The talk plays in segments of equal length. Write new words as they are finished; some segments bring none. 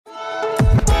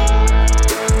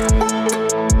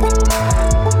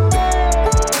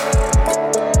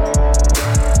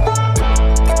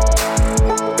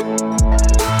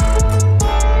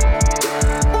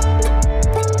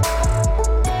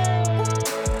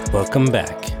Welcome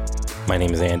back. My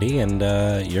name is Andy, and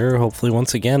you're hopefully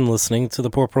once again listening to the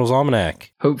Poor Pro's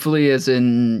Almanac. Hopefully as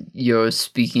in you're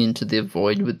speaking to the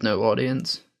void with no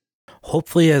audience.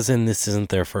 Hopefully as in this isn't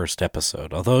their first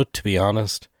episode, although, to be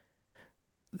honest,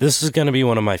 this is going to be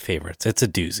one of my favorites. It's a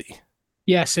doozy.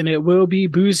 Yes, and it will be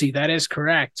boozy. That is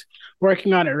correct.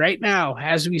 Working on it right now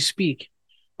as we speak.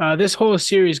 This whole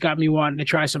series got me wanting to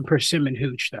try some persimmon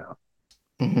hooch, though.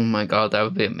 Oh my god, that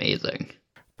would be amazing.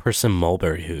 Persimmon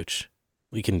mulberry hooch.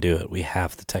 We can do it. We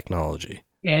have the technology.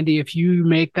 Andy, if you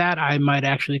make that, I might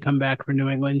actually come back for New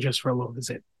England just for a little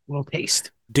visit, a little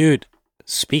taste. Dude,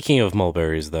 speaking of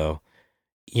mulberries, though,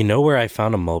 you know where I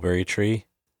found a mulberry tree,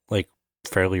 like,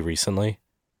 fairly recently?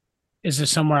 Is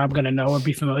this somewhere I'm going to know or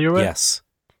be familiar with? Yes.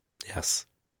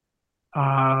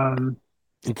 Um,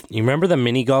 You remember the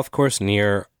mini golf course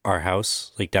near our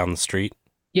house, like down the street?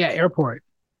 yeah, airport.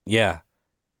 Yeah.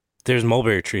 There's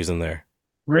mulberry trees in there.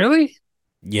 Really?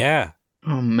 Yeah.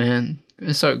 Oh man,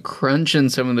 I start crunching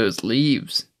some of those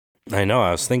leaves. I know,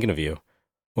 I was thinking of you.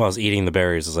 While I was eating the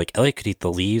berries, I was like, Elliot could eat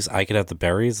the leaves, I could have the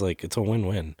berries. Like, it's a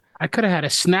win-win. I could have had a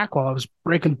snack while I was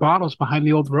breaking bottles behind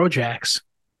the old Rojacks.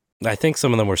 I think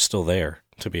some of them were still there,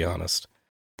 to be honest.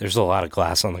 There's a lot of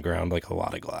glass on the ground, like a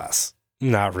lot of glass.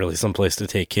 Not really some place to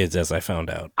take kids, as I found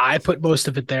out. I put most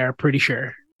of it there, pretty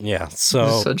sure. Yeah, It's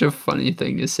so such a funny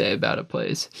thing to say about a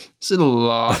place. There's a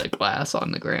lot of glass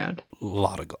on the ground. a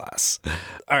lot of glass.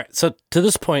 All right, so to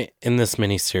this point in this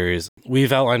mini-series,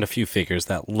 we've outlined a few figures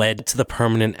that led to the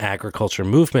permanent agriculture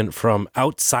movement from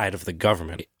outside of the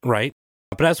government, right?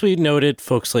 But as we noted,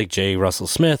 folks like J. Russell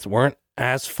Smith weren't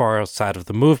as far outside of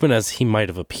the movement as he might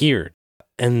have appeared.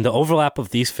 And the overlap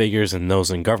of these figures and those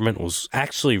in government was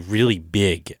actually really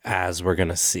big, as we're going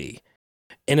to see.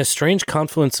 In a strange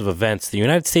confluence of events, the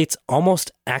United States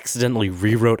almost accidentally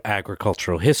rewrote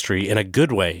agricultural history in a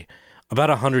good way about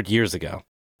 100 years ago.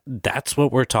 That's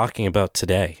what we're talking about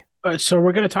today. So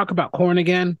we're going to talk about corn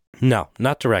again? No,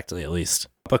 not directly at least.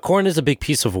 But corn is a big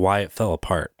piece of why it fell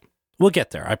apart. We'll get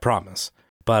there, I promise.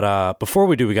 But before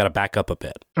we do, we got to back up a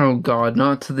bit. Oh god,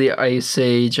 not to the Ice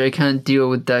Age. I can't deal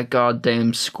with that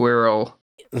goddamn squirrel.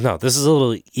 No, this is a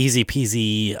little easy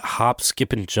peasy hop,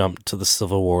 skip, and jump to the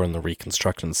Civil War and the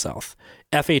Reconstruction South.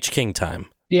 F.H. King time.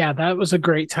 Yeah, that was a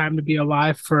great time to be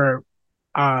alive for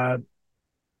no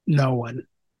one.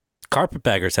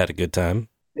 Carpetbaggers had a good time.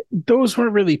 Those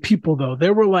weren't really people, though.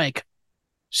 They were like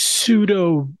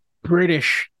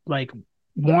pseudo-British, like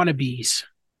wannabes.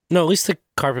 No, at least the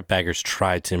carpetbaggers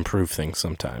tried to improve things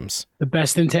sometimes. The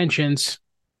best intentions.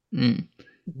 Mm.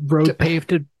 Road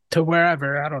paved to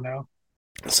wherever. I don't know.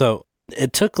 So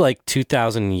it took like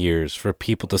 2,000 years for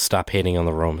people to stop hating on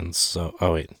the Romans. So,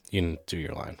 oh wait, you didn't do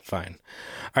your line. Fine.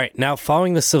 All right. Now,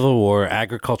 following the Civil War,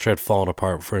 agriculture had fallen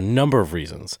apart for a number of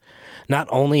reasons. Not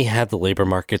only had the labor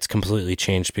markets completely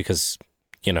changed because,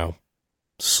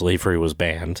 slavery was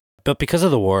banned, but because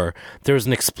of the war, there was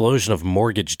an explosion of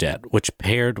mortgage debt, which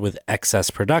paired with excess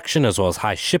production as well as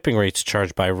high shipping rates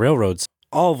charged by railroads,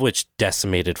 all of which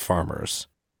decimated farmers.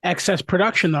 Excess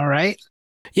production, though, right?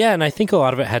 Yeah, and I think a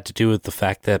lot of it had to do with the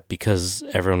fact that because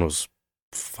everyone was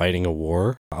fighting a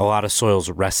war, a lot of soils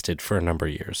rested for a number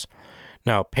of years.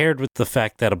 Now, paired with the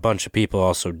fact that a bunch of people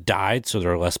also died, so there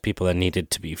were less people that needed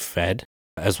to be fed,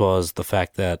 as well as the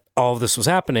fact that all of this was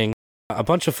happening, a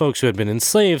bunch of folks who had been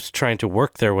enslaved trying to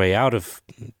work their way out of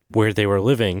where they were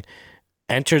living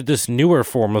entered this newer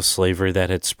form of slavery that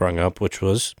had sprung up, which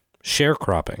was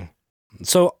sharecropping.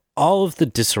 So all of the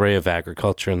disarray of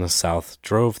agriculture in the South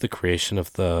drove the creation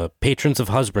of the Patrons of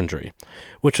Husbandry,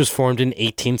 which was formed in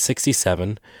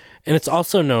 1867, and it's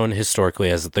also known historically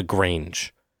as the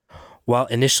Grange. While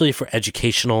initially for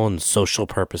educational and social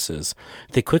purposes,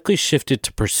 they quickly shifted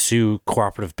to pursue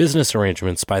cooperative business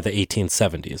arrangements by the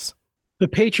 1870s. The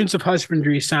Patrons of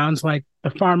Husbandry sounds like the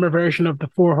farmer version of the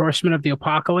Four Horsemen of the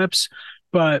Apocalypse,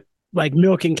 but like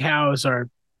milking cows are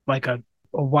like a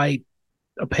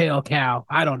pale cow.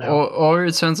 I don't know. Or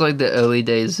it sounds like the early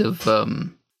days of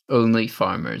Only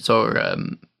Farmers, or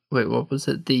wait, what was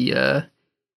it? The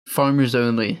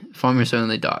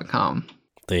farmersonly.com.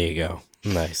 There you go.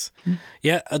 Nice.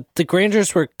 Yeah, the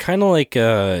Grangers were kind of like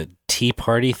a Tea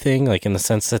Party thing, like in the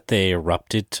sense that they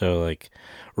erupted to like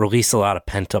release a lot of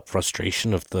pent-up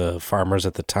frustration of the farmers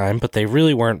at the time, but they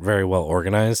really weren't very well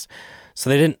organized, so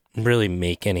they didn't really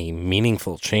make any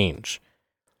meaningful change.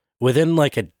 Within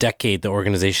like a decade, the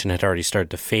organization had already started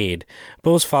to fade,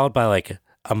 but was followed by like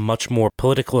a much more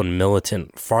political and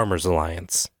militant Farmers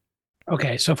Alliance.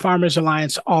 Okay, so Farmers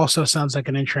Alliance also sounds like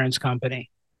an insurance company.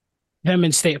 Them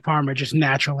and State Farm are just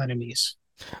natural enemies.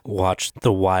 Watch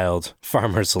the wild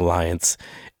Farmers Alliance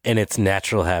in its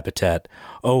natural habitat.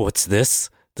 Oh, what's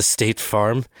this? The State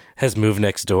Farm has moved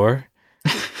next door.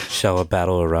 Shall a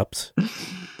battle erupt?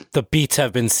 The beats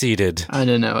have been seeded. I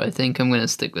don't know. I think I'm going to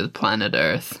stick with planet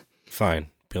Earth. Fine.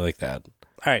 Be like that.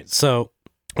 All right. So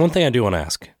one thing I do want to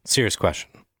ask. Serious question.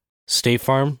 State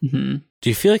Farm? Mm-hmm. Do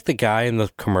you feel like the guy in the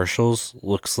commercials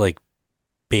looks like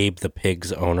Babe the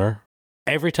Pig's owner?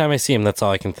 Every time I see him, that's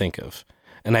all I can think of.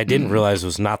 And I didn't realize it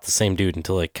was not the same dude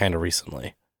until like kind of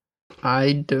recently.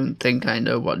 I don't think I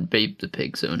know what Babe the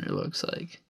Pig's owner looks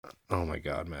like. Oh my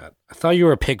God, Matt. I thought you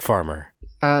were a pig farmer.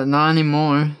 Not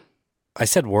anymore. I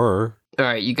said were. All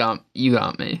right, you got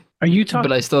me. Are you talking?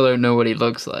 But I still don't know what he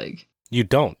looks like. You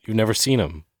don't. You've never seen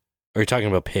him. Or are you talking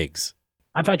about pigs?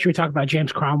 I thought you were talking about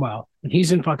James Cromwell.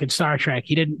 He's in fucking Star Trek.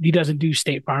 He doesn't do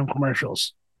State Farm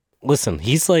commercials. Listen,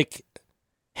 he's like,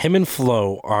 him and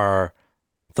Flo are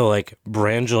the like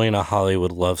Brangelina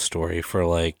Hollywood love story for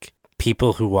like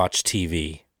people who watch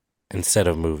TV instead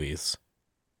of movies.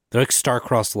 They're like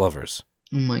star-crossed lovers.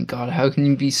 Oh my God, how can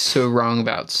you be so wrong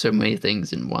about so many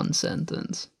things in one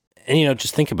sentence? And, you know,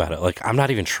 just think about it. Like, I'm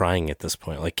not even trying at this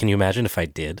point. Like, can you imagine if I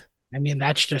did? I mean,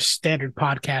 that's just standard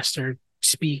podcaster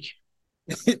speak.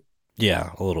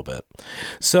 Yeah, a little bit.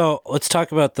 So let's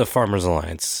talk about the Farmers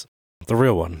Alliance, the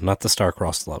real one, not the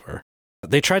star-crossed lover.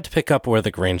 They tried to pick up where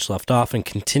the Grange left off and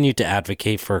continued to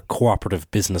advocate for cooperative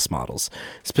business models,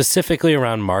 specifically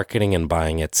around marketing and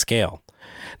buying at scale.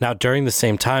 Now, during the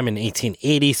same time in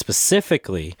 1880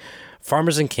 specifically,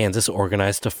 farmers in Kansas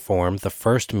organized to form the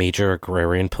first major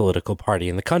agrarian political party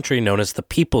in the country, known as the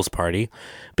People's Party,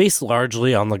 based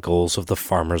largely on the goals of the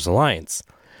Farmers Alliance.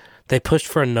 They pushed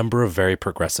for a number of very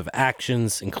progressive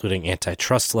actions, including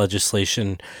antitrust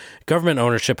legislation, government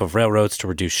ownership of railroads to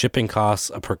reduce shipping costs,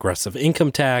 a progressive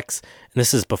income tax, and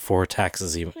this is before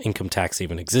income tax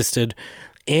even existed,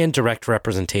 and direct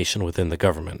representation within the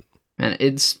government. And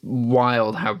it's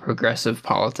wild how progressive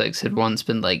politics had once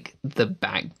been like the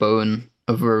backbone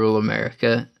of rural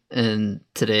America, and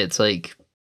today it's like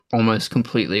almost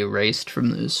completely erased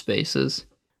from those spaces.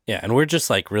 Yeah, and we're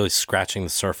just like really scratching the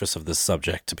surface of this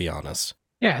subject, to be honest.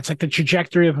 Yeah, it's like the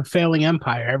trajectory of a failing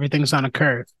empire. Everything's on a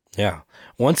curve. Yeah.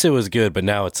 Once it was good, but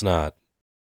now it's not.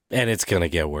 And it's going to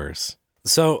get worse.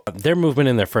 So their movement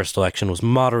in their first election was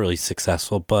moderately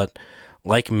successful, but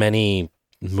like many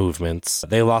movements,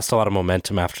 they lost a lot of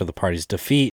momentum after the party's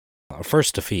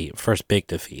first big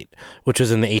defeat, which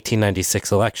was in the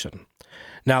 1896 election.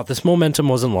 Now, this momentum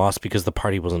wasn't lost because the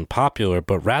party wasn't popular,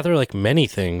 but rather like many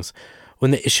things, when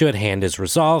the issue at hand is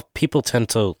resolved, people tend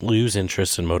to lose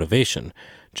interest and motivation.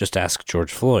 Just ask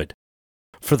George Floyd.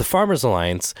 For the Farmers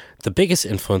Alliance, the biggest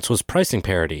influence was pricing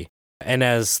parity. And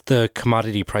as the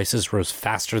commodity prices rose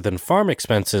faster than farm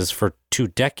expenses for 2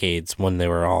 decades when they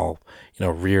were all,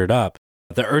 reared up,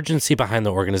 the urgency behind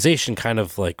the organization kind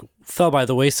of like fell by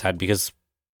the wayside because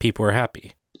people were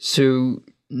happy. So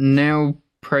now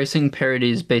pricing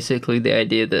parity is basically the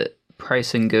idea that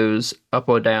pricing goes up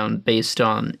or down based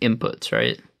on inputs,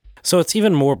 right? So it's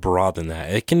even more broad than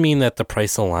that. It can mean that the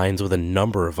price aligns with a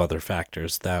number of other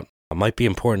factors that might be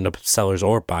important to sellers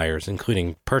or buyers,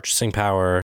 including purchasing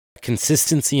power,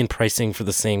 consistency in pricing for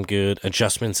the same good,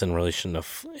 adjustments in relation to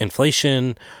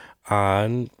inflation,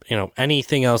 and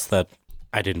anything else that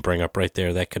I didn't bring up right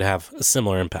there that could have a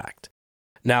similar impact.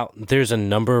 Now, there's a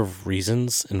number of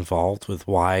reasons involved with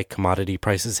why commodity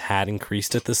prices had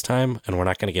increased at this time, and we're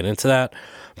not going to get into that.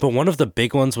 But one of the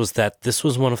big ones was that this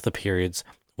was one of the periods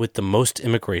with the most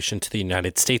immigration to the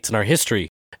United States in our history.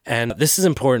 And this is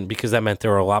important because that meant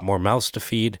there were a lot more mouths to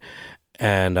feed,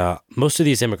 and most of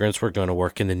these immigrants were going to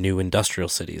work in the new industrial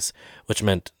cities, which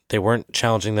meant they weren't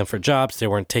challenging them for jobs, they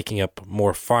weren't taking up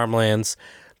more farmlands.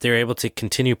 They were able to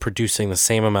continue producing the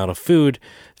same amount of food,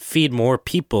 feed more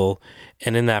people,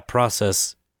 and in that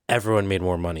process, everyone made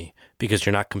more money because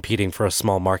you're not competing for a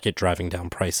small market driving down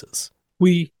prices.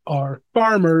 We are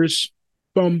farmers.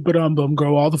 Bum, ba-dum, bum,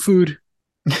 grow all the food.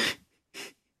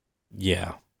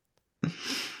 Yeah.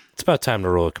 It's about time to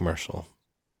roll a commercial.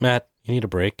 Matt, you need a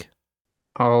break?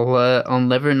 I'll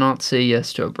never not say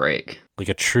yes to a break. Like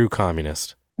a true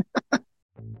communist.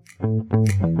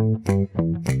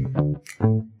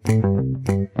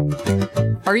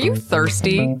 Are you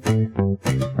thirsty?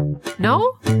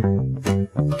 No?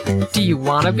 Do you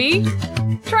want to be?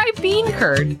 Try bean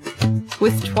curd.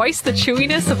 With twice the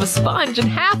chewiness of a sponge and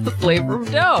half the flavor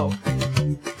of dough.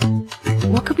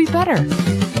 What could be better?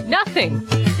 Nothing.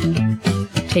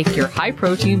 Take your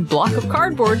high-protein block of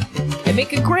cardboard and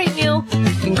make a great meal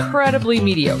incredibly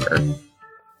mediocre.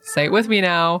 Say it with me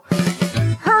now.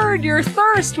 Herd your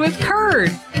thirst with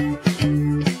curd.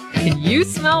 Can you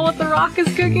smell what the Rock is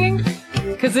cooking?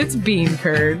 'Cause it's bean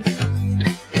curd.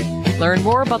 Learn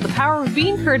more about the power of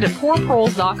bean curd at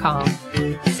poorproles.com.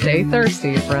 Stay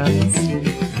thirsty, friends.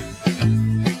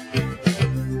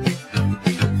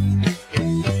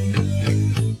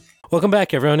 Welcome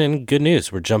back, everyone, and good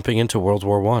news. We're jumping into World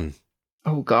War One.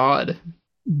 Oh, God.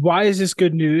 Why is this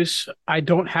good news? I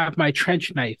don't have my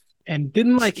trench knife. And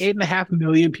didn't like 8.5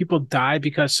 million people die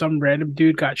because some random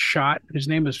dude got shot? His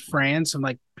name was Franz, and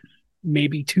like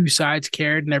maybe two sides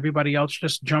cared and everybody else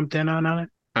just jumped in on it.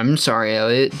 I'm sorry,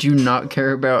 Elliot. Do you not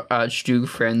care about Archduke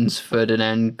Franz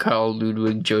Ferdinand Karl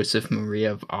Ludwig Joseph Maria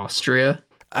of Austria?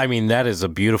 I mean, that is a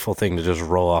beautiful thing to just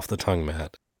roll off the tongue,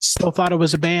 Matt. Still thought it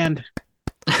was a band.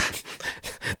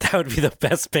 That would be the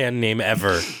best band name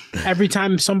ever. Every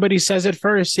time somebody says it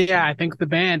first, yeah, I think the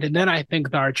band, and then I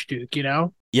think the Archduke, you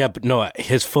know? Yeah, but no,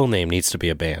 his full name needs to be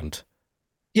a band.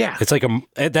 Yeah. It's like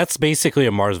that's basically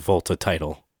a Mars Volta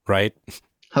title, right?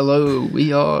 Hello,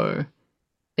 we are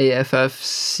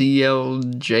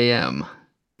AFFCLJM.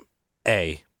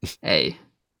 A. A.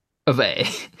 Of A.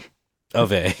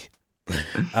 Of A.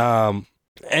 And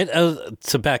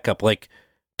to back up, like,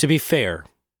 to be fair,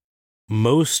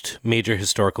 most major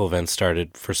historical events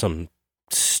started for some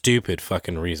stupid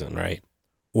fucking reason, right?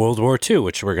 World War II,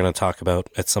 which we're going to talk about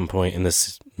at some point in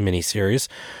this mini-series,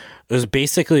 it was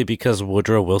basically because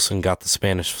Woodrow Wilson got the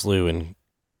Spanish flu and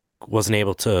wasn't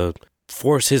able to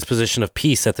force his position of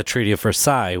peace at the Treaty of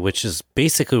Versailles, which is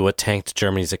basically what tanked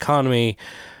Germany's economy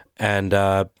and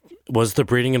was the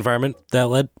breeding environment that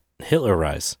led Hitler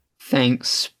rise. Thanks,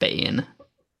 Spain.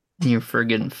 Your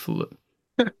friggin' flu.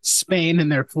 Spain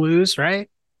and their flus, right?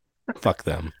 Fuck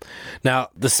them. Now,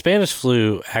 the Spanish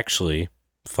flu, actually,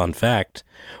 fun fact,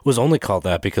 was only called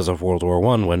that because of World War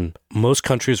I, when most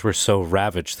countries were so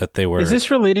ravaged that they were... Is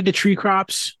this related to tree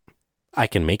crops? I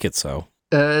can make it so.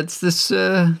 It's this,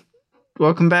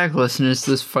 welcome back, listeners,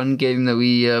 this fun game that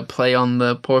we play on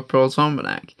the Poor Pearls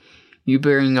Almanac. You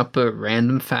bring up a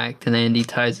random fact and Andy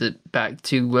ties it back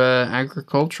to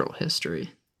agricultural history.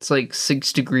 It's like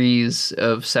 6 degrees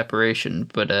of separation,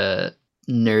 but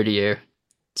nerdier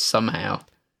somehow.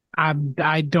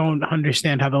 I don't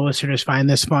understand how the listeners find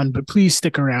this fun, but please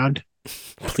stick around.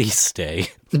 Please stay.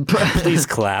 Please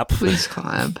clap. Please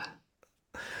clap.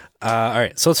 All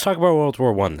right, so let's talk about World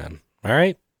War I then. All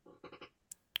right?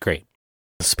 Great.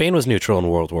 Spain was neutral in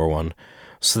World War I,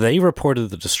 so they reported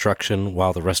the destruction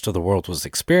while the rest of the world was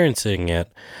experiencing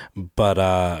it,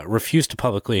 but refused to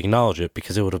publicly acknowledge it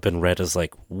because it would have been read as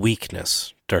like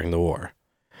weakness during the war.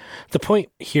 The point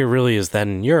here really is that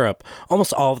in Europe,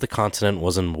 almost all of the continent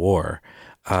was in war,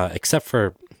 except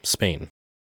for Spain.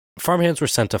 Farmhands were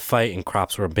sent to fight and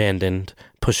crops were abandoned,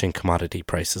 pushing commodity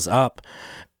prices up.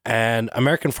 And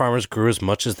American farmers grew as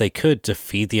much as they could to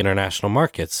feed the international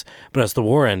markets. But as the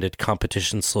war ended,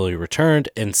 competition slowly returned,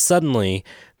 and suddenly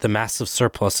the massive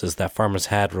surpluses that farmers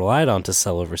had relied on to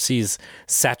sell overseas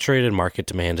saturated market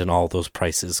demand, and all those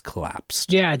prices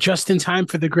collapsed. Yeah, just in time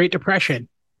for the Great Depression.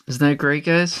 Isn't that great,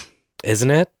 guys?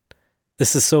 Isn't it?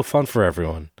 This is so fun for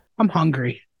everyone. I'm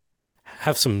hungry.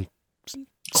 Have some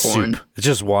Corn. soup. It's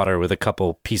just water with a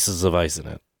couple pieces of ice in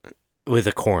it. With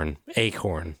a corn.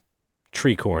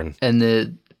 Tree corn. And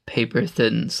the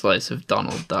paper-thin slice of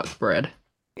Donald Duck bread.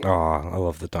 Aw, I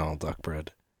love the Donald Duck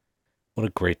bread. What a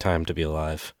great time to be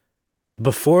alive.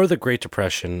 Before the Great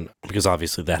Depression, because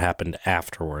obviously that happened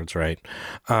afterwards, right?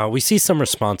 We see some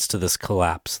response to this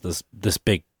collapse, this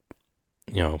big,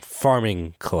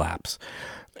 farming collapse.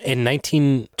 In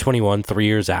 1921, 3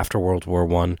 years after World War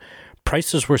I,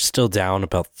 prices were still down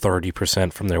about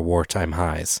 30% from their wartime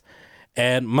highs.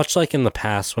 And much like in the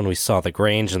past when we saw the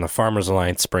Grange and the Farmers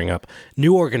Alliance spring up,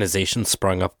 new organizations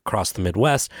sprung up across the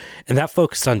Midwest, and that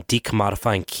focused on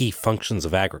decommodifying key functions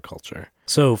of agriculture.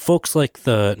 So folks like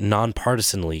the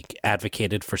Nonpartisan League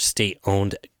advocated for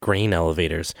state-owned grain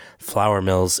elevators, flour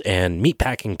mills, and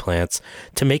meatpacking plants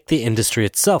to make the industry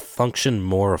itself function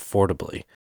more affordably.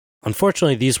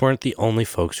 Unfortunately, these weren't the only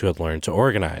folks who had learned to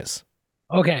organize.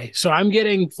 Okay, so I'm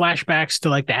getting flashbacks to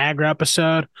like the Agra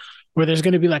episode, where there's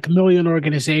going to be like a million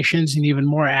organizations and even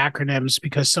more acronyms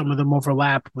because some of them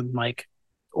overlap with like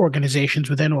organizations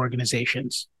within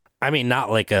organizations. I mean,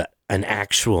 not like an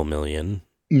actual million.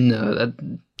 No,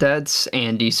 that's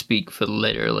Andy speak for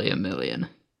literally a million.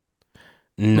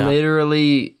 No.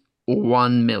 Literally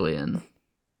 1 million.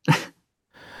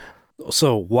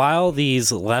 So while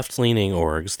these left-leaning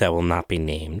orgs that will not be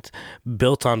named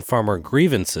built on farmer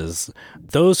grievances,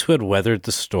 those who had weathered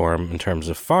the storm in terms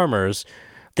of farmers,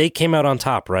 they came out on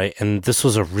top, right? And this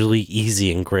was a really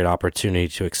easy and great opportunity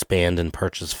to expand and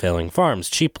purchase failing farms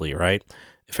cheaply, right?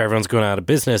 If everyone's going out of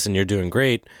business and you're doing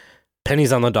great,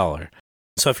 pennies on the dollar.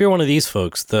 So if you're one of these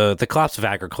folks, the collapse of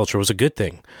agriculture was a good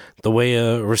thing. The way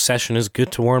a recession is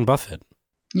good to Warren Buffett.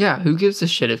 Yeah, who gives a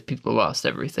shit if people lost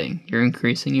everything? You're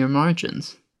increasing your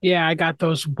margins. Yeah, I got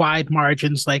those wide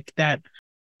margins like that.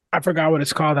 I forgot what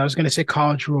it's called. I was going to say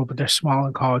college rule, but they're small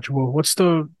in college rule. What's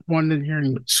the one that you're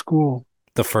in school?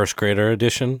 The first grader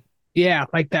edition. Yeah,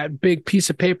 like that big piece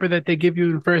of paper that they give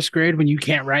you in first grade when you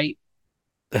can't write.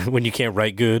 When you can't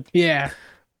write good. Yeah.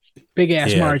 Big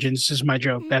ass margins is my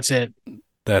joke. That's it.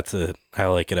 That's it. I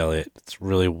like it, Elliot. It's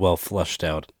really well flushed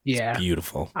out. Yeah. It's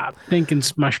beautiful.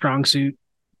 Thinking's my strong suit.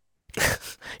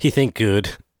 You think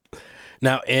good.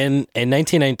 Now, in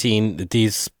 1919,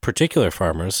 these particular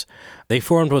farmers, they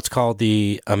formed what's called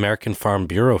the American Farm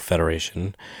Bureau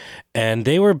Federation, and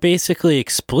they were basically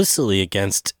explicitly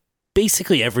against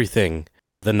basically everything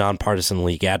the Nonpartisan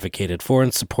League advocated for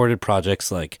and supported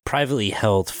projects like privately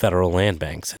held federal land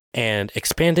banks and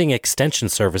expanding extension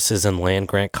services and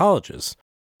land-grant colleges.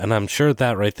 And I'm sure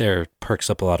that right there perks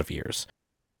up a lot of ears.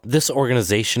 This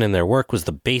organization and their work was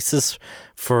the basis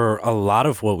for a lot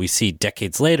of what we see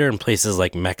decades later in places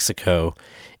like Mexico,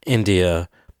 India,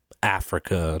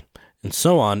 Africa, and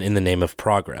so on in the name of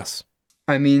progress.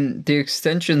 I mean, the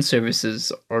extension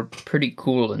services are pretty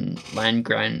cool, and land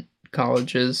grant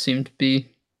colleges seem to be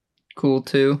cool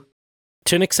too.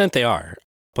 To an extent they are,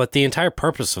 but the entire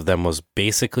purpose of them was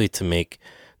basically to make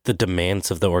the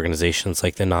demands of the organizations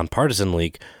like the Nonpartisan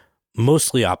League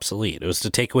mostly obsolete. It was to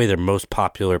take away their most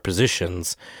popular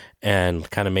positions and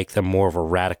kind of make them more of a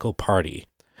radical party.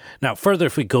 Now, further,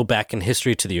 if we go back in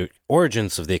history to the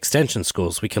origins of the extension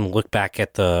schools, we can look back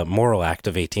at the Morrill Act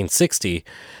of 1860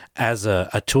 as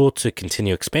a tool to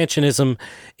continue expansionism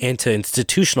and to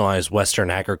institutionalize Western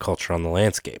agriculture on the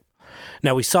landscape.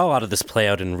 Now, we saw a lot of this play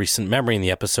out in recent memory in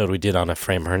the episode we did on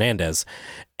Ephraim Hernandez,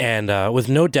 and with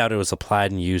no doubt it was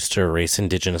applied and used to erase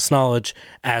indigenous knowledge,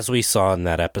 as we saw in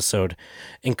that episode,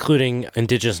 including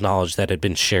indigenous knowledge that had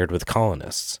been shared with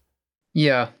colonists.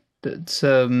 Yeah, it's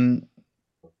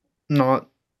not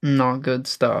good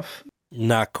stuff.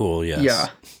 Not cool, yes. Yeah.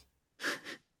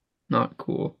 Not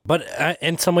cool. But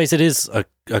in some ways it is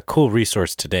a cool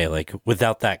resource today, like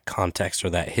without that context or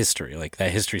that history. Like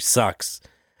that history sucks,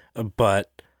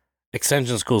 but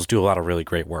extension schools do a lot of really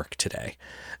great work today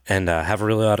and have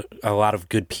a lot of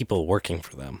good people working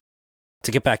for them.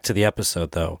 To get back to the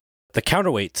episode, though, the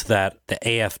counterweight to that, the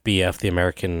AFBF, the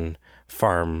American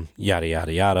Farm yada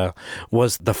yada yada,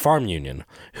 was the Farm Union,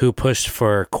 who pushed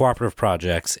for cooperative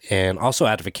projects and also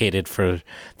advocated for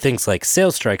things like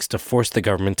sales strikes to force the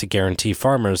government to guarantee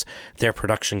farmers their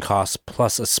production costs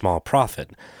plus a small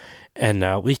profit.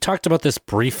 And we talked about this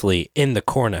briefly in the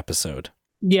corn episode.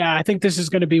 Yeah, I think this is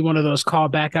going to be one of those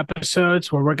callback episodes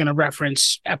where we're going to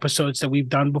reference episodes that we've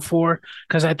done before,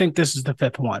 because I think this is the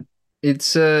fifth one.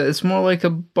 It's more like a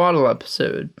bottle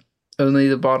episode. Only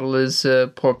the bottle is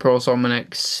Port Pearl's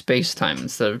Almanac space-time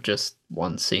instead of just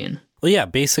one scene. Well, yeah,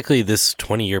 basically this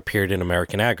 20-year period in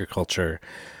American agriculture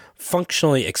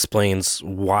functionally explains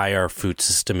why our food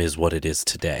system is what it is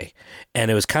today. And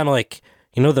it was kind of like,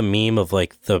 you know, the meme of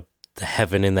like the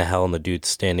heaven and the hell and the dude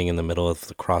standing in the middle of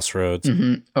the crossroads.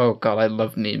 Mm-hmm. Oh god, I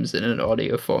love memes in an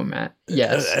audio format.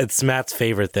 Yes, it's Matt's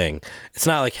favorite thing. It's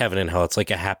not like heaven and hell. It's like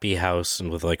a happy house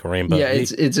and with like a rainbow. Yeah,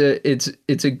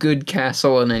 it's a good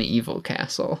castle and an evil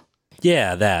castle.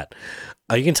 Yeah, that.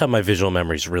 You can tell my visual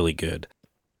memory is really good.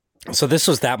 So this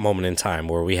was that moment in time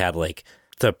where we had like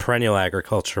the perennial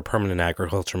agriculture, permanent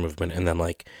agriculture movement, and then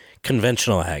like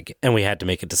conventional ag, and we had to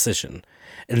make a decision.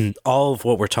 And all of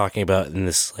what we're talking about in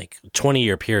this like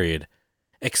 20-year period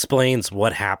explains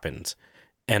what happened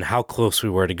and how close we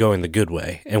were to going the good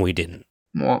way, and we didn't.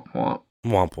 Womp womp.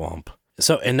 Womp womp.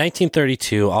 So in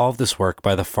 1932, all of this work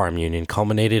by the Farm Union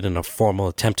culminated in a formal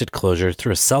attempted closure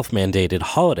through a self-mandated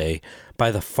holiday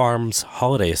by the Farms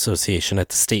Holiday Association at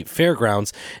the State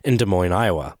Fairgrounds in Des Moines,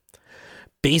 Iowa.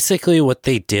 Basically, what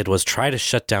they did was try to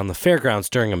shut down the fairgrounds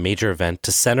during a major event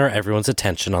to center everyone's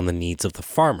attention on the needs of the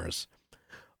farmers.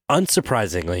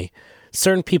 Unsurprisingly,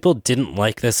 certain people didn't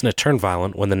like this and it turned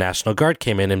violent when the National Guard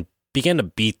came in and began to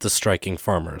beat the striking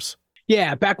farmers.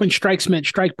 Yeah, back when strikes meant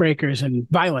strike breakers and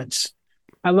violence.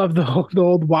 I love the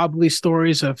old wobbly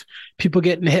stories of people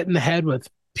getting hit in the head with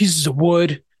pieces of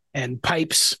wood and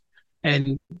pipes,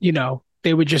 and, you know,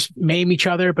 they would just maim each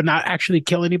other but not actually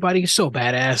kill anybody. So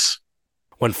badass.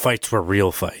 When fights were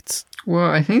real fights.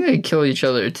 Well, I think they kill each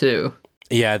other too.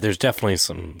 Yeah, there's definitely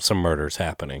some murders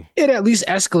happening. It at least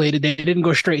escalated. They didn't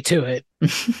go straight to it.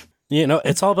 You know,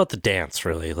 it's all about the dance,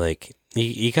 really. Like,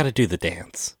 you got to do the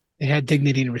dance. They had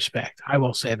dignity and respect. I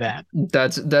will say that.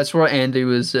 That's what Andy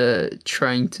was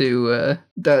trying to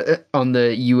on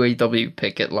the UAW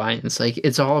picket line. It's like,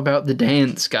 it's all about the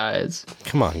dance, guys.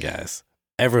 Come on, guys.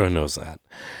 Everyone knows that.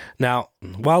 Now,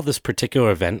 while this particular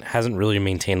event hasn't really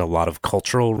maintained a lot of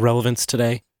cultural relevance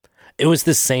today, it was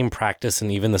this same practice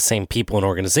and even the same people and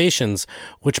organizations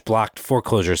which blocked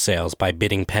foreclosure sales by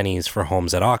bidding pennies for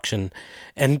homes at auction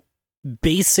and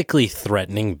basically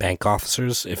threatening bank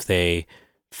officers if they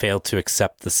failed to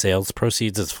accept the sales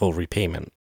proceeds as full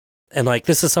repayment. And like,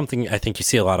 this is something I think you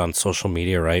see a lot on social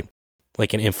media, right?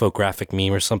 Like an infographic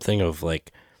meme or something of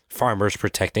like farmers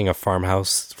protecting a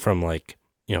farmhouse from like,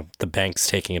 you know, the banks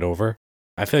taking it over.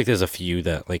 I feel like there's a few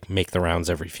that like make the rounds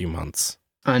every few months.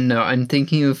 I know. I'm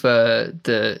thinking of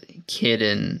the kid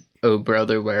in Oh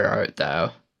Brother, Where Art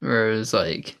Thou? Where it was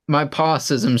like, my pa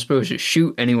says I'm supposed to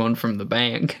shoot anyone from the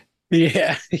bank.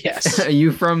 Yeah, yes. Are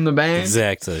you from the bank?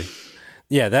 Exactly.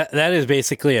 Yeah, that is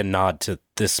basically a nod to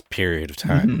this period of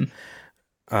time,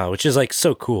 which is like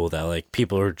so cool that like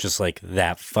people are just like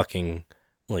that fucking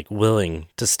like willing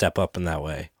to step up in that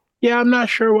way. Yeah, I'm not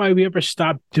sure why we ever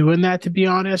stopped doing that, to be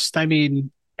honest. I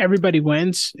mean, everybody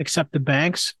wins except the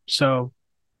banks, so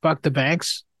fuck the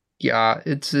banks. Yeah,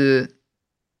 it's a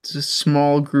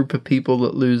small group of people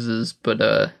that loses,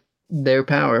 but they're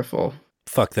powerful.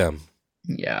 Fuck them.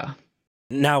 Yeah.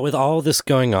 Now, with all this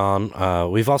going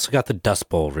on, we've also got the Dust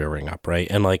Bowl rearing up, right?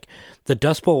 And like the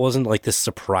Dust Bowl wasn't like this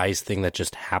surprise thing that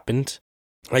just happened.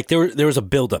 Like there was a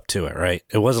build up to it, right?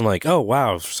 It wasn't like, oh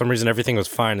wow, for some reason everything was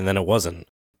fine and then it wasn't.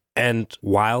 And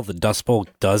while the Dust Bowl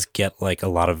does get like a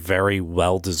lot of very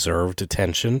well-deserved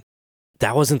attention,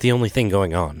 that wasn't the only thing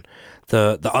going on.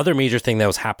 The other major thing that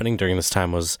was happening during this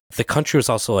time was the country was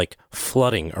also like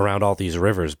flooding around all these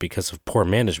rivers because of poor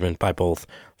management by both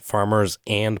farmers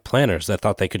and planners that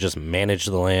thought they could just manage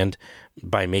the land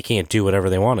by making it do whatever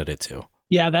they wanted it to.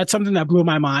 Yeah, that's something that blew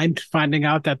my mind, finding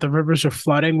out that the rivers are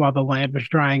flooding while the land was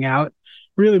drying out.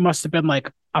 Really must have been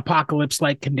like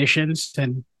apocalypse-like conditions,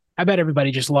 and I bet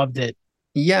everybody just loved it.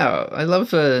 Yeah, I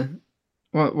love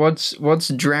what's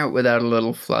drought without a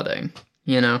little flooding,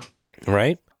 you know?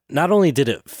 Right? Not only did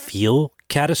it feel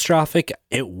catastrophic,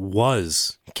 it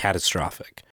was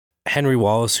catastrophic. Henry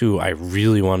Wallace, who I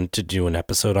really wanted to do an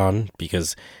episode on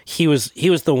because he was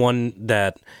the one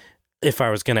that if I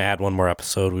was going to add one more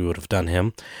episode, we would have done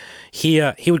him. He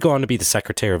would go on to be the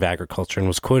Secretary of Agriculture and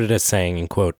was quoted as saying, in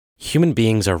quote, "Human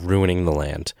beings are ruining the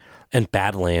land, and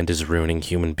bad land is ruining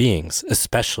human beings,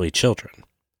 especially children,"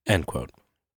 end quote.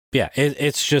 Yeah,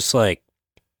 it's just like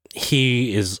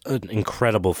he is an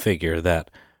incredible figure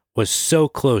that was so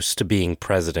close to being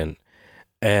president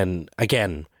and,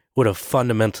 again, would have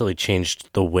fundamentally changed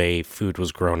the way food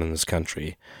was grown in this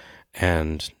country.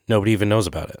 And nobody even knows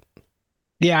about it.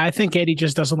 Yeah, I think Eddie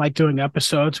just doesn't like doing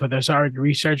episodes where there's already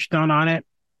research done on it.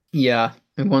 Yeah,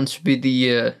 it wants to be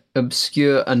the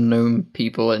obscure, unknown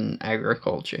people in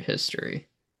agriculture history.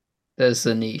 There's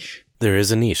the niche. There is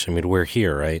a niche. I mean, we're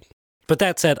here, right? But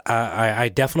that said, I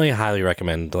definitely highly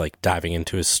recommend like diving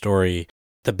into his story.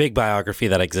 The big biography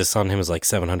that exists on him is like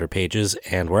 700 pages,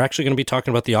 and we're actually going to be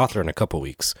talking about the author in a couple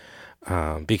weeks.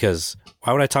 Because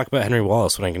why would I talk about Henry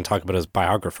Wallace when I can talk about his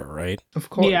biographer, right?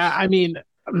 Of course. Yeah, I mean,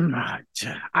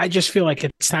 I just feel like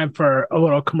it's time for a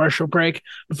little commercial break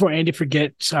before Andy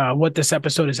forgets what this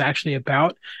episode is actually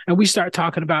about, and we start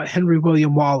talking about Henry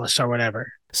William Wallace or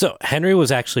whatever. So Henry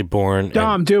was actually born...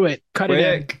 Dom, do it. Cut it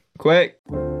in. Quick.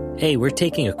 Hey, we're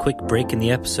taking a quick break in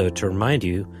the episode to remind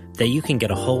you that you can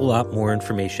get a whole lot more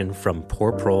information from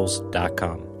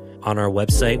poorproles.com. On our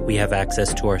website, we have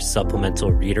access to our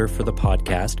supplemental reader for the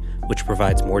podcast, which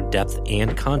provides more depth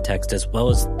and context as well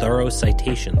as thorough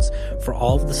citations for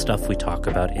all of the stuff we talk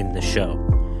about in the show.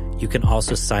 You can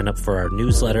also sign up for our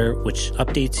newsletter, which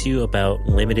updates you about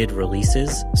limited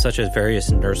releases, such as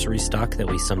various nursery stock that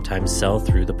we sometimes sell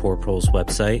through the Poor Proles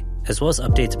website, as well as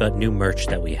updates about new merch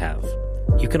that we have.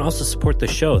 You can also support the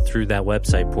show through that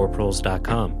website,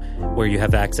 poorproles.com, where you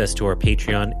have access to our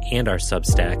Patreon and our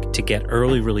Substack to get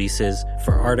early releases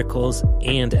for articles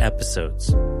and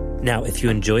episodes. Now, if you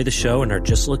enjoy the show and are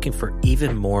just looking for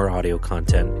even more audio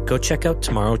content, go check out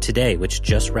Tomorrow Today, which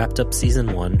just wrapped up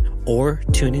season 1, or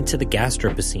tune into The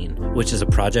Gastropocene, which is a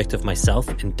project of myself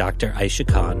and Dr. Aisha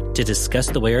Khan to discuss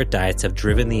the way our diets have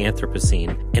driven the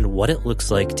Anthropocene and what it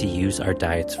looks like to use our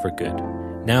diets for good.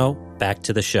 Now, back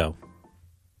to the show.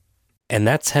 And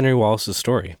that's Henry Wallace's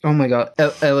story. Oh my god.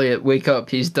 Elliot, wake up.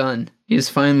 He's done. He's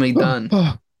finally done.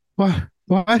 What?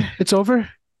 It's over?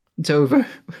 It's over.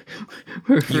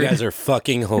 You guys are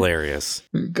fucking hilarious.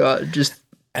 God, just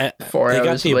 4 they hours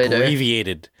got the later.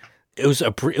 abbreviated. It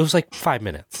was like 5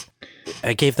 minutes.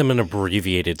 I gave them an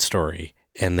abbreviated story,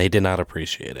 and they did not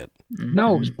appreciate it.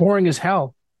 No, it was boring as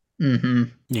hell. Mm-hmm.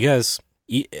 You guys,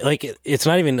 it's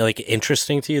not even like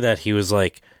interesting to you that he was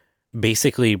like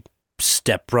basically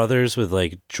stepbrothers with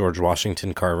like George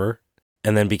Washington Carver,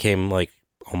 and then became like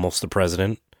almost the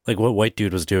president. Like, what white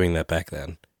dude was doing that back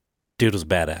then? Dude was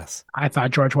badass. I thought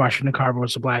George Washington Carver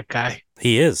was a black guy.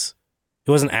 He is.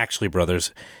 He wasn't actually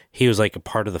brothers. He was like a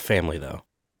part of the family, though.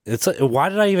 It's why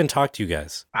did I even talk to you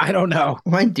guys? I don't know.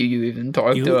 Why do you even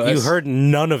talk to us? You heard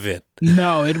none of it.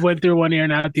 No, it went through one ear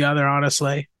and out the other,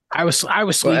 honestly. I was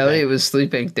Well, sleeping. Elliot was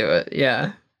sleeping through it.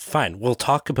 Yeah. Fine, we'll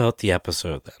talk about the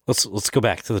episode then. Let's go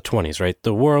back to the 20s, right?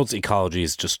 The world's ecology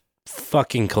is just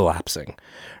fucking collapsing.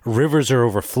 Rivers are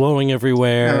overflowing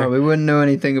everywhere. Oh, we wouldn't know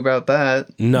anything about that.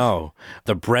 No,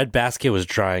 the bread basket was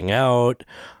drying out.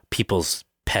 People's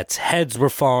pets' heads were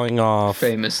falling off.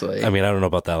 Famously. I mean, I don't know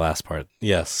about that last part.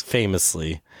 Yes,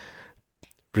 famously.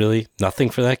 Really? Nothing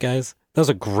for that, guys? That was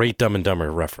a great Dumb and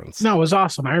Dumber reference. No, it was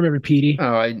awesome. I remember Petey.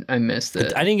 Oh, I missed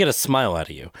it. I didn't get a smile out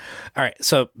of you. All right,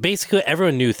 so basically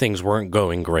everyone knew things weren't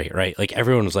going great, right? Like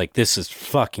everyone was like, this is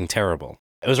fucking terrible.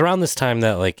 It was around this time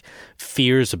that like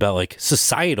fears about like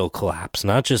societal collapse,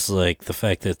 not just like the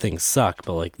fact that things suck,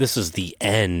 but like this is the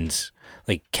end,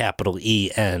 like capital E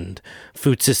end.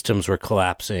 Food systems were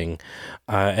collapsing.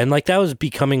 And like that was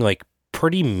becoming like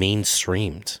pretty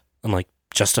mainstreamed and like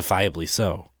justifiably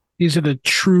so. These are the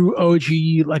true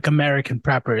OG like American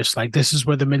preppers. Like this is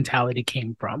where the mentality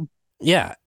came from.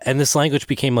 Yeah. And this language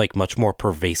became like much more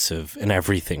pervasive in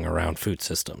everything around food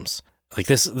systems. Like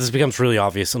this becomes really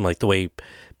obvious in like the way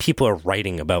people are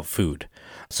writing about food.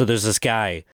 So there's this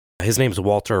guy, his name's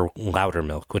Walter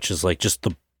Loudermilk, which is like just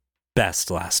the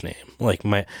best last name. Like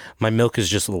my milk is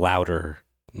just louder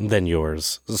than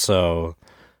yours. So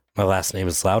my last name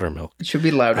is Loudermilk. It should be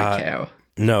Louder Cow.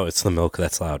 No, it's the milk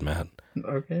that's loud, man.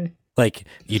 Okay. Like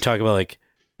you talk about like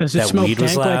Does it that smell weed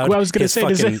was dank? loud. Like, I was gonna his say,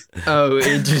 does it? Oh,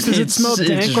 it just Does it smell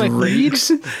dank just like weed?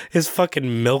 reeks. his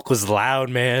fucking milk was loud,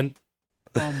 man.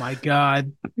 Oh my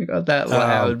god! You got that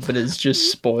loud, but it's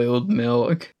just spoiled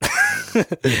milk.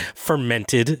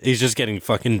 Fermented. He's just getting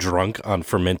fucking drunk on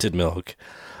fermented milk.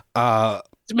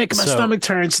 It's making my So- stomach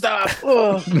turn. Stop.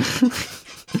 Ugh.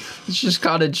 It's just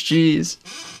cottage cheese.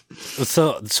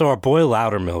 So our boy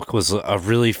Loudermilk was a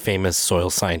really famous soil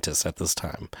scientist at this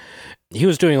time. He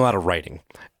was doing a lot of writing.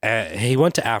 He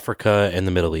went to Africa and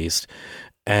the Middle East,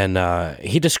 and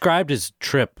he described his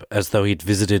trip as though he'd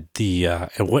visited the,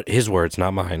 and what his words,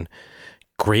 not mine,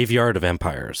 graveyard of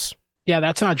empires. Yeah,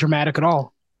 that's not dramatic at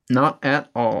all. Not at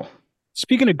all.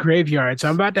 Speaking of graveyards,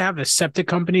 I'm about to have a septic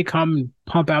company come and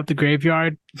pump out the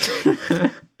graveyard.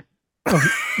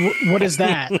 What is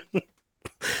that?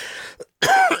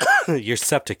 Your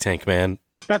septic tank, man.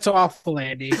 That's awful,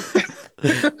 Andy.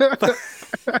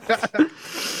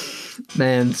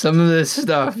 Man, some of this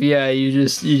stuff, yeah, you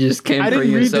just can't I bring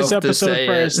didn't read yourself this to episode say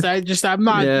first. it. I'm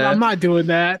not doing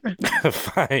that.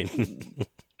 Fine.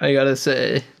 I gotta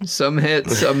say, some hit,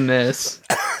 some miss.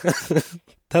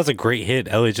 That was a great hit.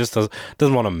 Ellie just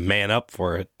doesn't want to man up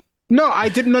for it. No, I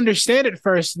didn't understand it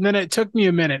first, and then it took me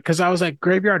a minute because I was like,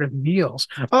 graveyard of meals.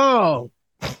 Oh,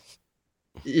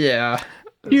 Yeah.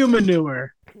 human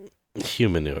manure.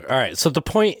 Human manure. All right. So the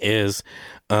point is,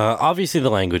 obviously the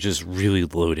language is really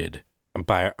loaded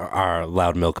by our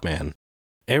loud milkman.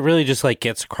 It really just like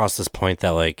gets across this point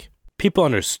that like people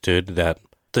understood that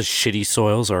the shitty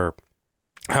soils are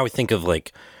how we think of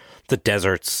like the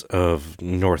deserts of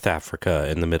North Africa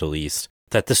and the Middle East,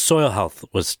 that the soil health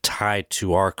was tied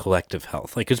to our collective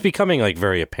health. Like it's becoming like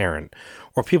very apparent,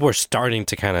 or people are starting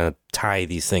to kind of tie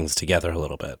these things together a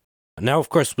little bit. Now, of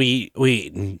course, we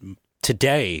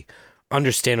today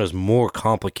understand it was more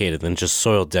complicated than just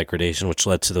soil degradation, which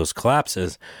led to those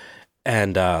collapses.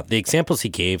 And the examples he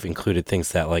gave included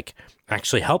things that like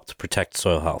actually helped protect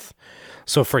soil health.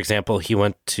 So, for example, he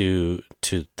went to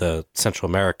the Central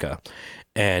America,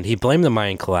 and he blamed the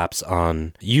Mayan collapse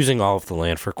on using all of the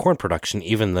land for corn production,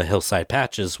 even the hillside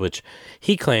patches, which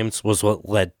he claims was what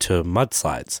led to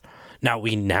mudslides. Now,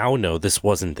 we now know this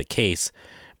wasn't the case,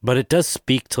 but it does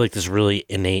speak to like this really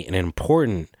innate and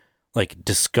important like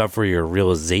discovery or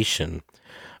realization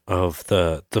of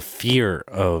the fear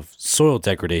of soil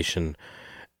degradation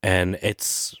and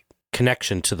its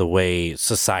connection to the way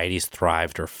societies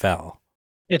thrived or fell.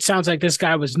 It sounds like this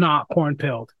guy was not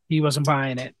corn-pilled. He wasn't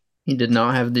buying it. He did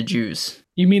not have the juice.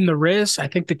 You mean the Riz? I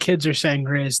think the kids are saying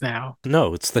Riz now.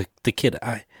 No, it's the kid.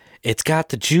 It's got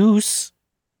the juice.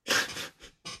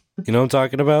 You know what I'm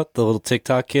talking about? The little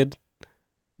TikTok kid?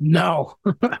 No.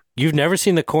 You've never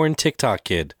seen the corn TikTok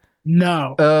kid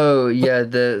No. Oh yeah,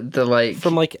 the like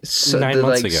from like 9 the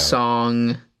months like ago.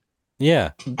 song.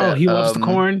 Yeah. Oh, he loves the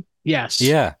corn? Yes.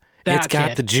 Yeah. It's That got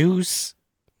kid. the juice.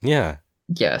 Yeah.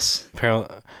 Yes.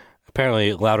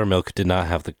 Apparently, Loudermilk did not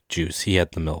have the juice. He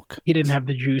had the milk. He didn't have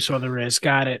the juice or the Riz.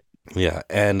 Got it. Yeah.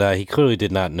 And he clearly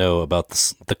did not know about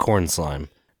the corn slime.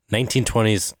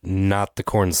 1920s, not the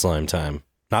corn slime time.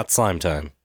 Not slime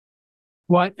time.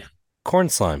 What? Corn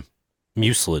slime.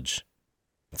 Mucilage.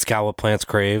 It's got what plants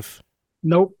crave.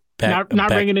 Nope. Not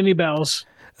ringing any bells.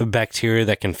 A bacteria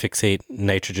that can fixate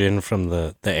nitrogen from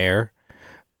the air,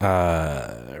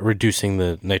 reducing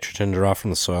the nitrogen draw from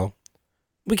the soil.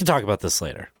 We can talk about this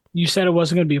later. You said it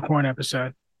wasn't going to be a corn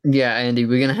episode. Yeah, Andy,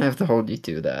 we're going to have to hold you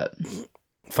to that.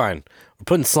 Fine. We're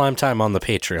putting slime time on the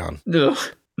Patreon.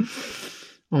 Ugh.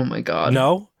 Oh my god.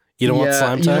 No? You don't want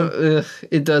slime time?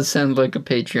 It does sound like a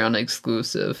Patreon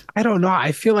exclusive. I don't know.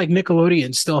 I feel like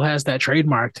Nickelodeon still has that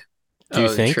trademarked. Do you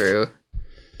think? True.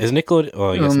 Is Nickelodeon?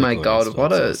 Well, I guess Oh my Nickelodeon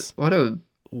god, still what a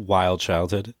wild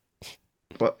childhood.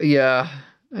 yeah.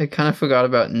 I kind of forgot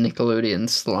about Nickelodeon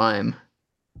slime.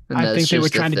 And I that's think they were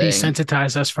just a trying to thing.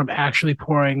 desensitize us from actually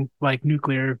pouring like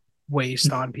nuclear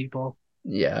waste on people.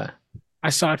 Yeah. I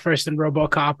saw it first in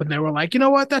RoboCop, and they were like, you know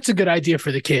what? That's a good idea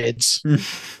for the kids.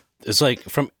 It's like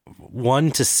from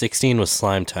 1 to 16 was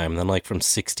slime time, then like from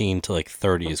 16 to like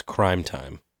 30 is crime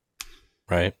time,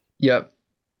 right? Yep.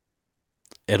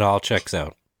 It all checks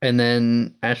out. And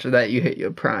then after that, you hit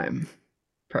your prime.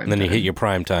 And then you hit your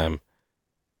prime time.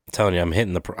 I'm telling you, I'm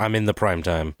in the prime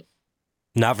time.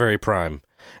 Not very prime.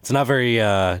 It's not very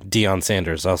Deion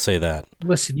Sanders, I'll say that.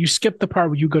 Listen, you skip the part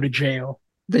where you go to jail.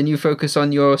 Then you focus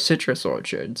on your citrus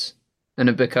orchards, and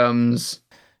it becomes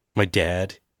My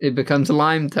dad.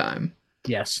 lime time.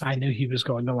 Yes, I knew he was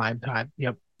going to Lime Time.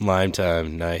 Yep. Lime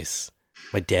time, nice.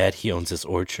 My dad, he owns this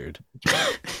orchard.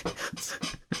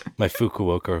 My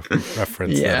Fukuoka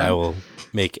reference that Yeah. I will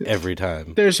make every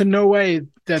time. There's no way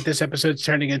that this episode's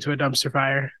turning into a dumpster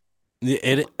fire.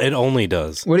 It only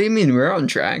does. What do you mean? We're on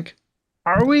track.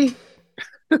 Are we?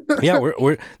 Yeah,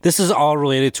 we're this is all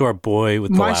related to our boy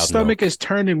with the My loud stomach milk. is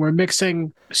turning. We're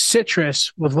mixing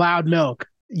citrus with loud milk.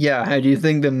 Yeah, how do you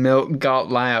think the milk got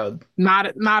loud?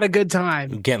 Not a good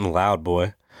time. Getting loud,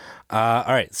 boy. All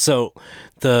right, so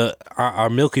our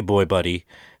Milky Boy buddy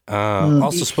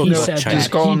also spoke He about said Chinese.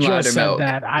 Just call that. him He louder just said milk.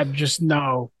 that. I'm just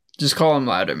no. Just call him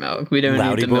louder milk. We don't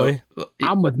Loudy need the boy? milk.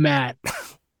 I'm with Matt.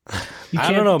 You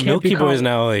I don't know. can't be Milky Boy is called-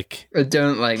 now like. I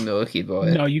don't like Milky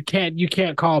Boy. No, you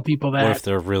can't call people What if that.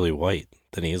 they're really white?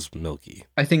 Then he is milky.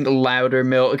 I think louder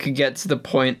milk gets the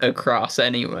point across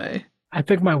anyway. I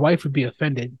think my wife would be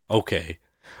offended. Okay.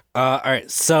 All right.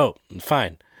 So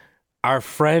fine. Our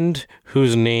friend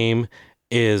whose name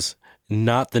is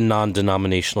not the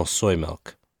non-denominational soy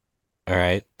milk. All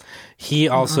right. He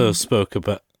also spoke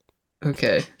about.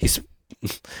 Okay. He's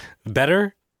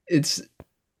better. It's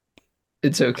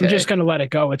okay. I'm just gonna let it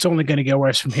go. It's only gonna get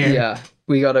worse from here. Yeah.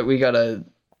 We gotta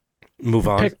Move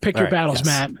on. Pick All your right, battles, yes.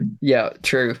 Matt. yeah,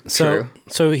 true. So,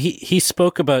 True. he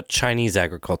spoke about Chinese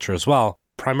agriculture as well,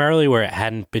 primarily where it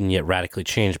hadn't been yet radically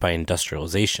changed by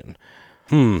industrialization.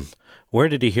 Where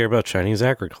did he hear about Chinese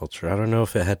agriculture? I don't know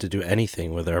if it had to do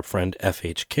anything with our friend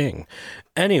F.H. King.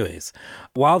 Anyways,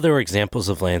 while there were examples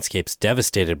of landscapes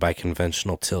devastated by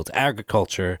conventional tilled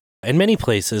agriculture, in many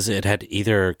places it had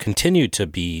either continued to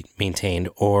be maintained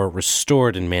or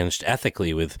restored and managed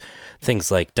ethically with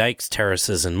things like dikes,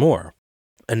 terraces, and more.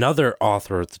 Another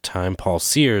author at the time, Paul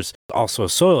Sears, also a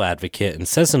soil advocate, and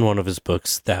says in one of his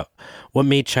books that what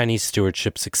made Chinese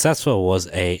stewardship successful was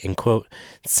a, in quote,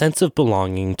 sense of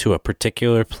belonging to a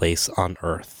particular place on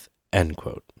earth, end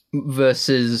quote.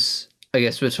 Versus, I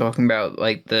guess we're talking about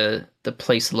like the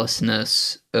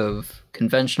placelessness of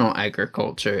conventional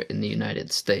agriculture in the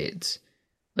United States.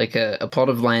 Like a plot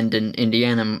of land in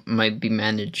Indiana might be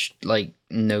managed like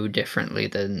no differently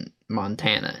than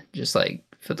Montana, just like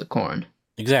for the corn.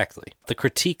 Exactly. The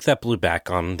critique that blew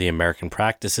back on the American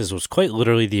practices was quite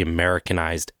literally the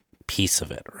Americanized piece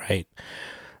of it, right?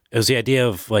 It was the idea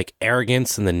of like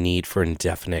arrogance and the need for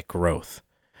indefinite growth.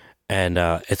 And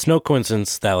it's no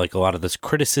coincidence that like a lot of this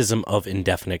criticism of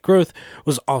indefinite growth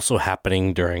was also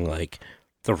happening during like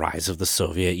the rise of the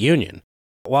Soviet Union.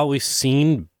 While we've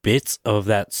seen bits of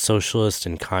that socialist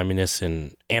and communist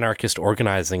and anarchist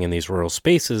organizing in these rural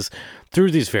spaces through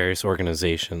these various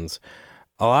organizations,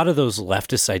 a lot of those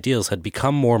leftist ideals had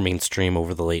become more mainstream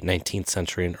over the late 19th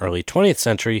century and early 20th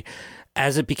century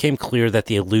as it became clear that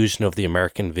the illusion of the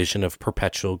American vision of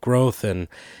perpetual growth and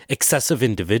excessive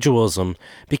individualism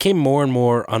became more and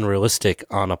more unrealistic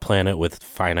on a planet with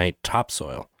finite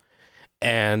topsoil.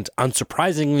 And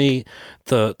unsurprisingly,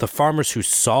 the farmers who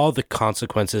saw the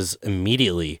consequences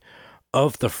immediately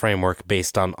of the framework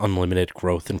based on unlimited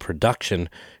growth and production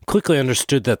quickly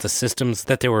understood that the systems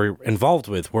that they were involved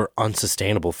with were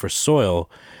unsustainable for soil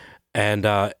and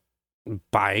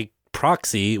by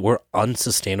proxy were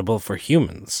unsustainable for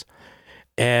humans.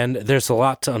 And there's a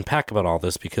lot to unpack about all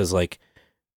this because, like,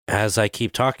 as I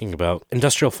keep talking about,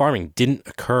 industrial farming didn't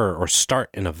occur or start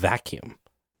in a vacuum.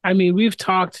 I mean, we've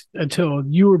talked until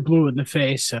you were blue in the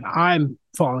face and I'm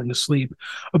falling asleep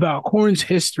about corn's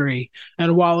history.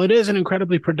 And while it is an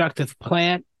incredibly productive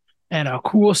plant and a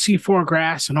cool C4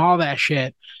 grass and all that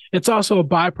shit, it's also a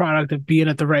byproduct of being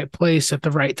at the right place at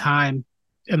the right time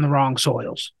in the wrong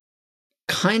soils.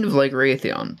 Kind of like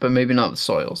Raytheon, but maybe not the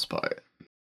soils part.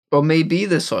 Or maybe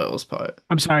the soils part.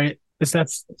 I'm sorry, is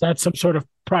that some sort of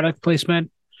product placement?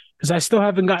 Because I still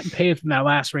haven't gotten paid from that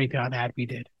last Raytheon ad we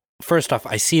did. First off,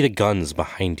 I see the guns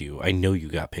behind you. I know you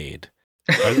got paid.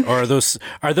 Or are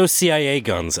those CIA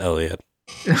guns, Elliot?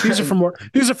 These are from work.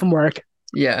 These are from work.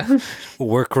 Yeah.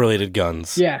 Work-related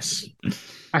guns. Yes,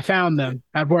 I found them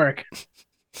at work.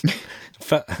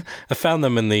 I found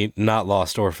them in the not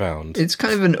lost or found. It's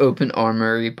kind of an open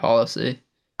armory policy.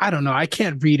 I don't know. I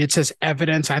can't read. It says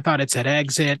evidence. I thought it said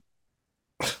exit.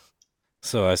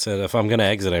 So I said, if I'm going to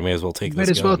exit, I may as well take this Might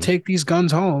as well take these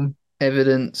guns home.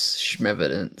 Evidence,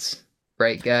 schmevidence.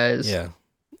 Right, guys? Yeah,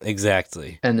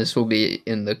 exactly. And this will be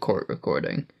in the court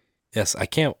recording. Yes, I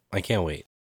can't wait.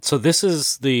 So this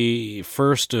is the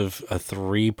first of a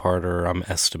 3-parter, I'm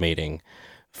estimating,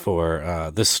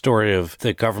 for this story of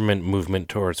the government movement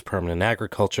towards permanent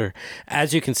agriculture.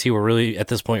 As you can see, we're really, at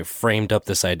this point, framed up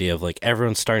this idea of, like,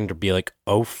 everyone's starting to be like,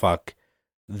 oh, fuck,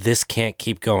 this can't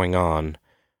keep going on.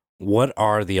 What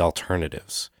are the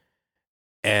alternatives?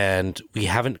 And we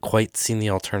haven't quite seen the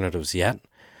alternatives yet,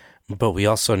 but we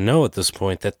also know at this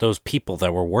point that those people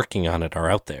that were working on it are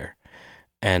out there.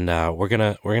 And we're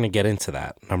gonna get into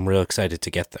that. I'm real excited to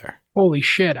get there. Holy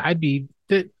shit!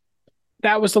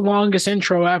 That was the longest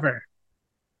intro ever.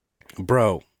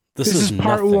 Bro, this is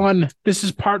part nothing. 1. This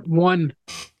is part 1.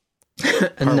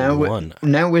 And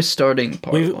now we're starting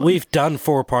part 1. We've done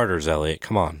 4-parters, Elliot.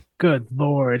 Come on. Good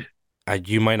Lord.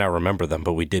 You might not remember them,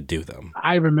 but we did do them.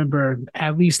 I remember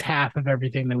at least half of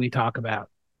everything that we talk about.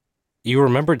 You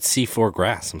remembered C4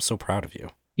 grass. I'm so proud of you.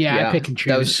 Yeah, I pick and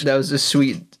choose. That was a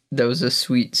sweet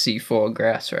C4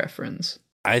 grass reference.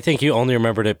 I think you only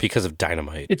remembered it because of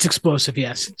dynamite. It's explosive,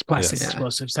 yes. It's plastic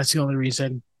explosives. That's the only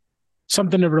reason.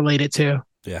 Something to relate it to.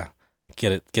 Yeah.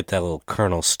 Get that little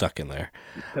kernel stuck in there.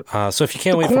 So if you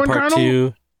can't wait corn for part kernel?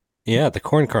 2, yeah, the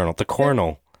corn kernel, the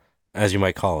cornel, as you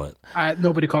might call it.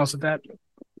 Nobody calls it that.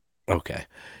 Okay.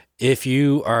 If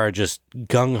you are just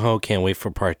gung-ho, can't wait for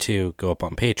part 2, go up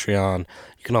on Patreon.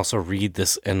 You can also read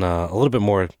this in a little bit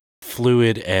more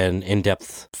fluid and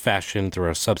in-depth fashion through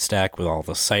our Substack with all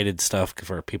the cited stuff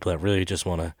for people that really just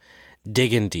want to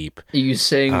dig in deep. Are you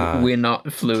saying we're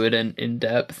not fluid and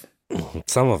in-depth?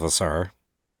 Some of us are.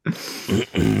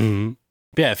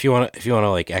 Yeah, if you want to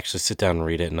like actually sit down and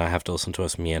read it and not have to listen to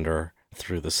us meander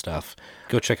through the stuff,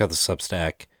 go check out the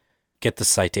Substack, get the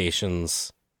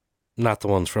citations, not the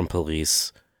ones from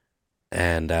police,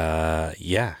 and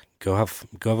go have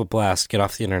a blast, get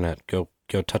off the internet, go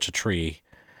touch a tree,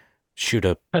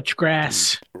 touch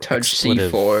grass, touch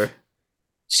expletive.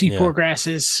 C4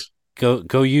 grasses.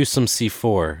 Go use some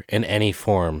C4 in any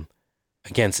form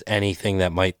against anything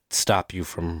that might stop you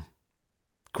from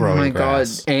growing grass. Oh my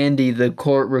grass. God, Andy, the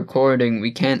court recording,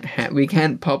 we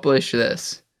can't publish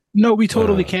this. No, we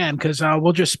totally can, because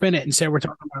we'll just spin it and say we're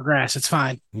talking about grass. It's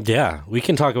fine. Yeah, we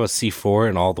can talk about C4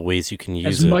 and all the ways you can use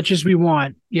it. As much as we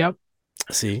want. Yep.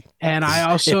 See? And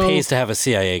I also... It pays to have a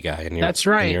CIA guy in your, that's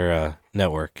right. in your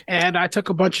network. And I took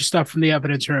a bunch of stuff from the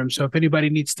evidence room, so if anybody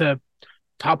needs to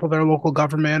topple their local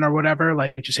government or whatever,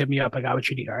 like, just hit me up. I got what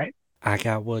you need, all right? I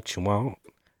got what you want.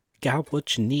 Got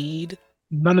what you need.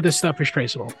 None of this stuff is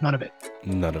traceable. None of it.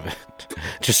 None of it.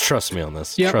 Just trust me on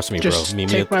this. Yep, trust me, just bro.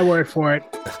 Take my word for it.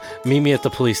 Meet me at the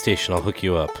police station. I'll hook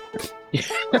you up.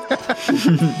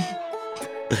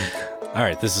 All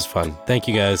right, this is fun. Thank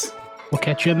you, guys. We'll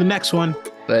catch you in the next one.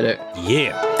 Later.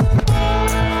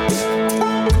 Yeah.